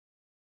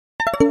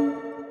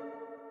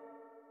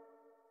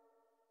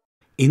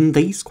In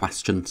these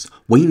questions,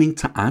 we need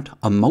to add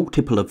a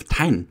multiple of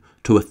 10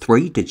 to a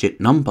 3-digit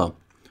number.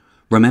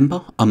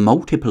 Remember, a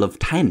multiple of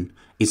 10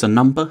 is a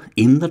number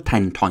in the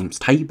 10 times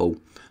table,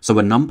 so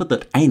a number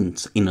that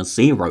ends in a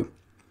 0.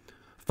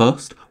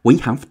 First, we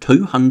have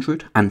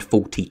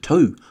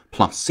 242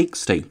 plus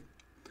 60.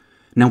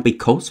 Now,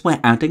 because we're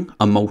adding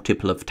a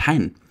multiple of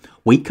 10,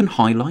 we can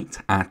highlight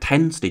our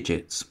tens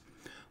digits.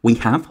 We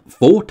have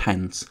 4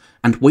 tens,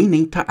 and we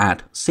need to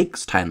add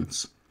 6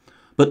 tens.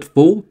 But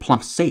 4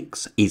 plus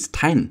 6 is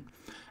 10,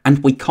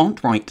 and we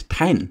can't write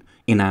 10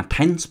 in our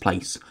tens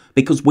place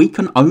because we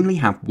can only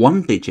have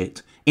one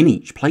digit in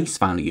each place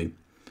value.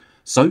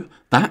 So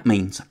that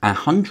means our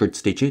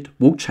hundreds digit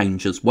will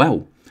change as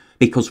well,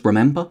 because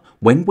remember,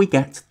 when we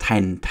get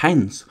 10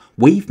 tens,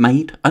 we've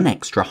made an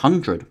extra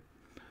 100.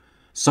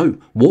 So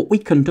what we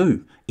can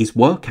do is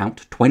work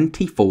out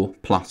 24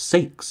 plus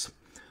 6.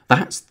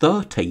 That's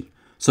 30,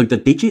 so the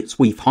digits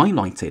we've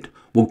highlighted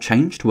will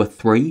change to a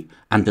 3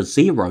 and a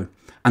 0,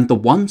 and the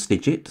ones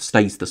digit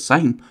stays the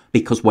same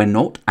because we're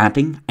not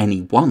adding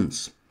any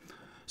ones.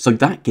 So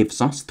that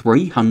gives us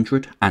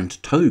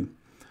 302.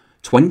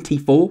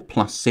 24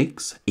 plus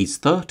 6 is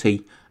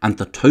 30, and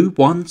the 2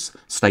 ones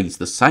stays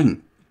the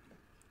same.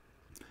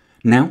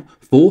 Now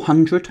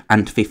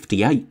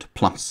 458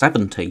 plus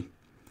 70.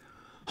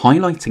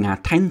 Highlighting our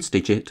tens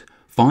digit,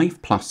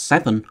 5 plus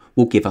 7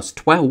 will give us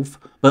 12,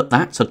 but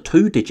that's a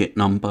 2-digit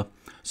number,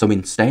 so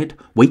instead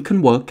we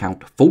can work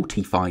out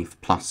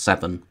 45 plus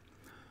 7.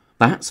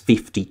 That's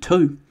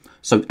 52,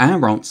 so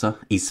our answer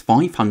is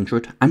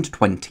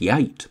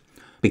 528,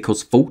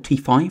 because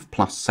 45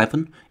 plus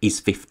 7 is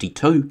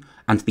 52,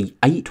 and the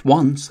 8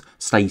 ones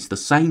stays the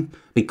same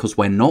because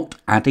we're not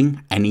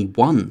adding any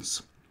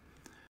ones.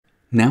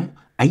 Now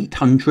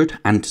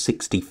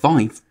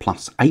 865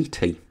 plus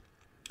 80.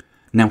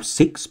 Now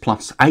 6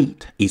 plus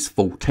 8 is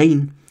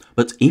 14,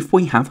 but if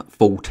we have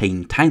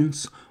 14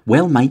 tens,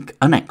 we'll make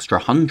an extra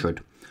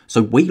 100.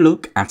 So we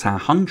look at our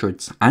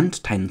hundreds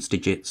and tens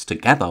digits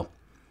together.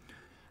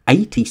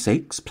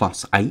 86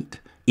 plus 8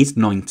 is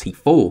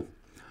 94.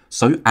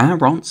 So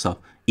our answer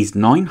is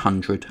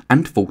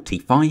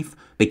 945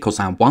 because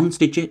our ones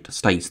digit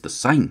stays the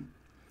same.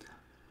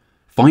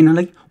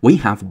 Finally, we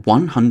have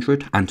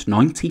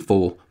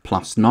 194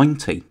 plus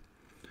 90.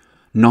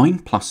 9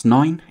 plus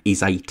 9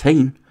 is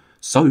 18,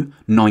 so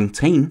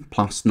 19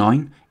 plus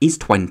 9 is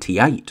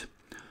 28.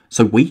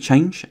 So we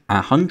change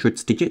our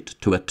hundreds digit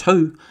to a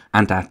 2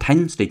 and our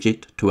tens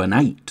digit to an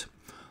 8.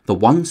 The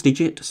ones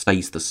digit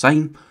stays the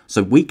same,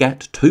 so we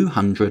get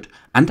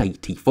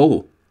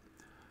 284.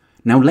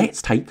 Now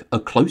let's take a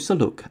closer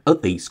look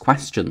at these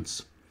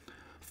questions.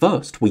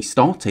 First, we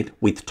started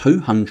with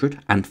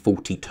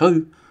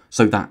 242,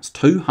 so that's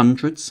 2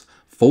 hundreds,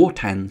 4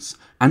 tens,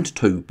 and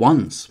 2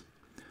 ones.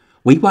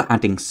 We were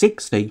adding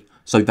 60,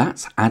 so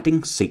that's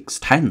adding 6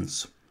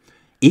 tens.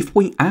 If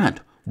we add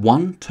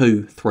 1,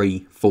 2,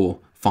 3, 4,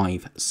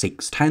 5,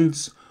 6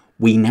 tens,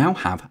 we now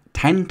have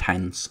 10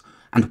 tens,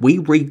 and we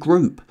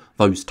regroup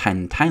those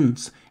 10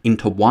 tens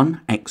into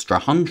one extra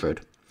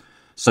 100.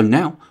 So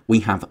now we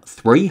have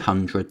 3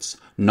 hundreds,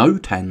 no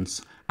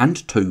tens,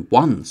 and 2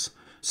 ones.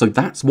 So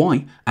that's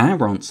why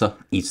our answer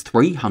is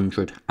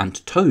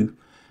 302.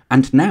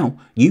 And now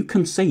you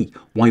can see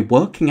why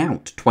working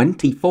out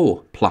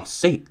 24 plus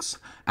 6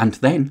 and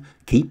then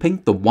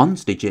keeping the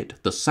ones digit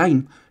the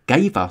same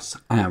gave us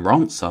our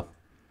answer.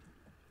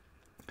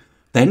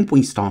 Then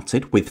we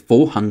started with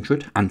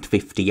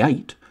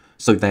 458,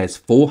 so there's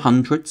 4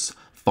 hundreds,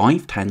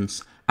 5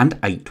 tens, and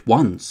 8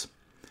 ones.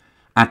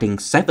 Adding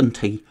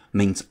 70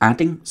 means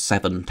adding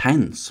 7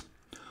 tens.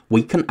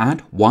 We can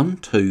add 1,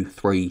 2,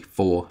 3,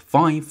 4,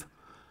 5,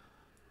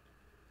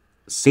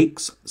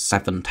 6,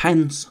 7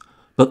 tens,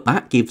 but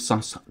that gives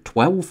us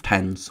 12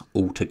 tens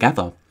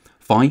altogether.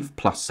 5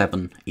 plus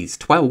 7 is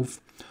 12,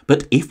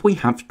 but if we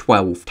have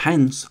 12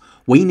 tens,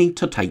 we need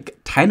to take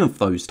 10 of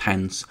those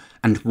tens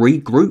and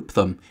regroup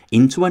them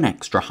into an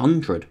extra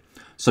 100.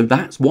 So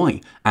that's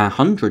why our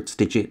hundreds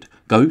digit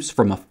goes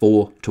from a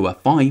 4 to a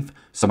 5,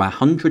 so our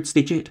hundreds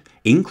digit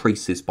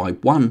increases by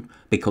 1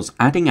 because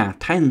adding our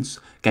tens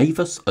gave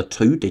us a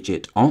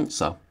 2-digit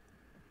answer.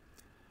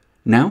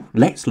 Now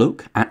let's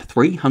look at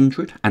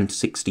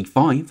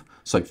 365,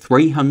 so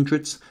 3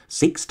 hundreds,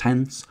 6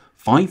 tens,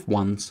 5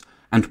 ones,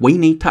 and we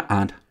need to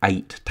add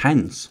 8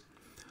 tens.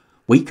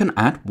 We can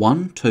add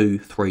 1, 2,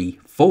 3,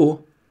 4,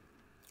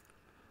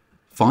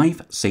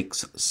 5,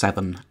 6,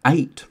 7,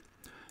 8.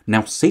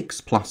 Now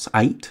 6 plus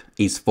 8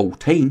 is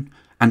 14,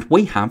 and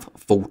we have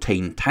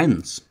 14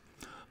 tens.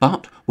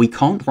 But we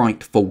can't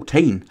write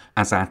 14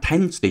 as our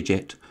tens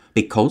digit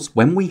because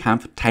when we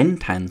have 10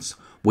 tens,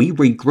 we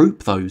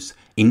regroup those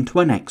into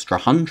an extra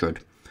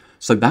 100.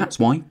 So that's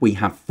why we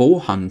have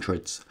 4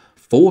 hundreds,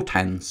 4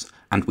 tens,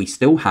 and we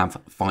still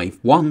have 5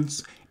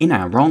 ones in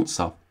our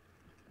answer.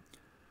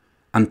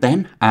 And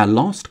then our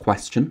last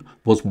question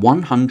was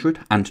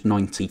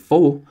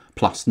 194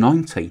 plus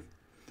 90.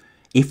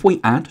 If we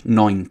add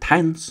 9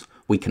 tens,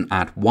 we can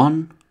add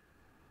 1,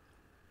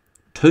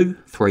 2,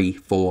 3,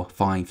 4,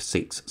 5,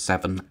 6,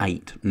 7,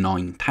 8,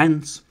 9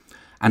 tens.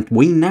 and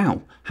we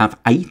now have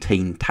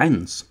 18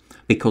 tens,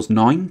 because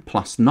 9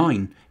 plus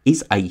 9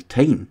 is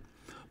 18.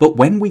 But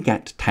when we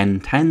get 10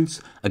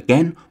 tens,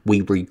 again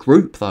we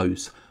regroup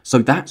those, so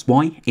that's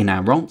why in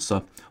our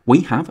answer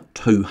we have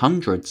 2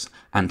 hundreds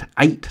and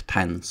 8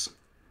 tens.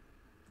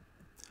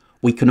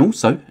 We can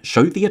also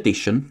show the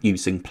addition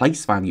using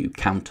place value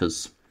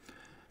counters.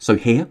 So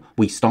here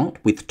we start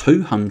with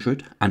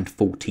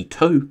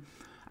 242,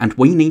 and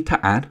we need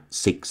to add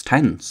 6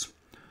 tens.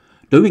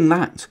 Doing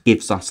that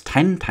gives us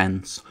 10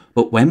 tens,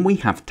 but when we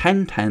have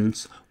 10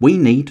 tens, we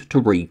need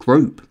to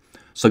regroup.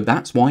 So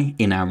that's why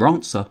in our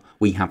answer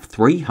we have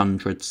 3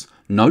 hundreds,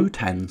 no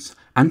tens,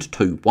 and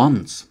 2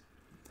 ones.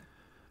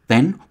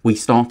 Then we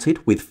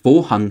started with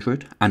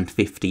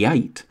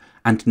 458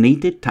 and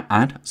needed to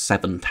add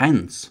 7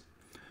 tens.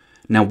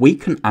 Now we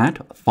can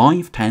add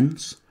 5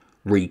 tens,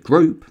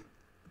 regroup,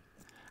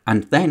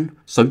 and then,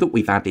 so that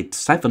we've added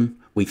 7,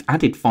 we've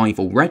added 5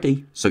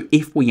 already, so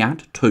if we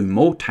add 2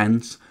 more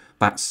tens,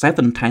 that's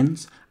 7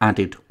 tens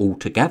added all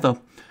together,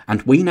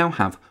 and we now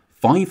have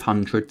 5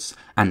 hundreds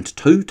and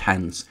 2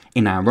 tens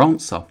in our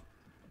answer.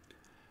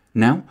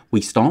 Now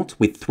we start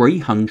with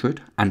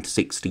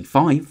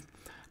 365,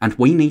 and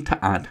we need to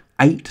add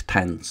 8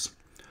 tens.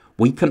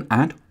 We can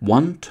add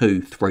 1,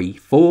 2, 3,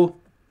 4,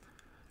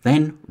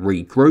 then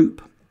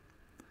regroup,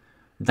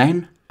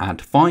 then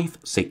add 5,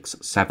 6,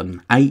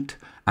 7, 8,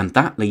 and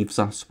that leaves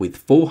us with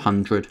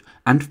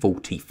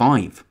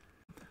 445.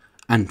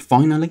 And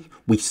finally,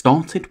 we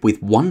started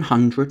with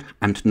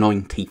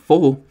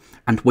 194,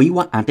 and we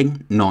were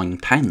adding 9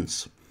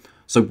 tens.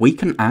 So we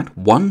can add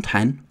 1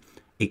 10,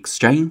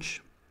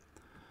 exchange.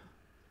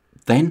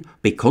 Then,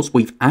 because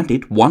we've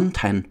added 1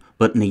 10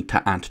 but need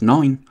to add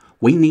 9,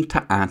 we need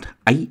to add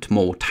 8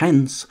 more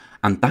tens,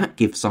 and that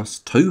gives us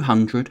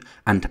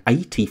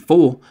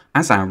 284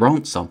 as our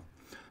answer.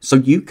 So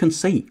you can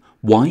see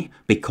why,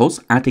 because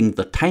adding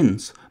the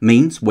tens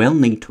means we'll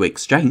need to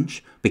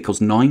exchange, because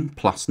 9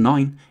 plus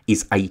 9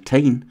 is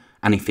 18,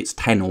 and if it's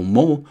 10 or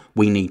more,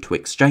 we need to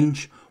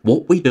exchange.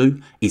 What we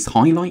do is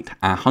highlight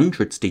our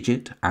hundreds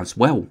digit as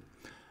well.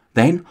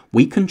 Then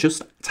we can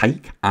just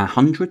take our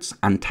hundreds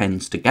and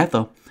tens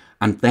together,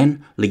 and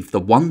then leave the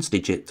ones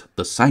digit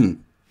the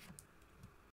same.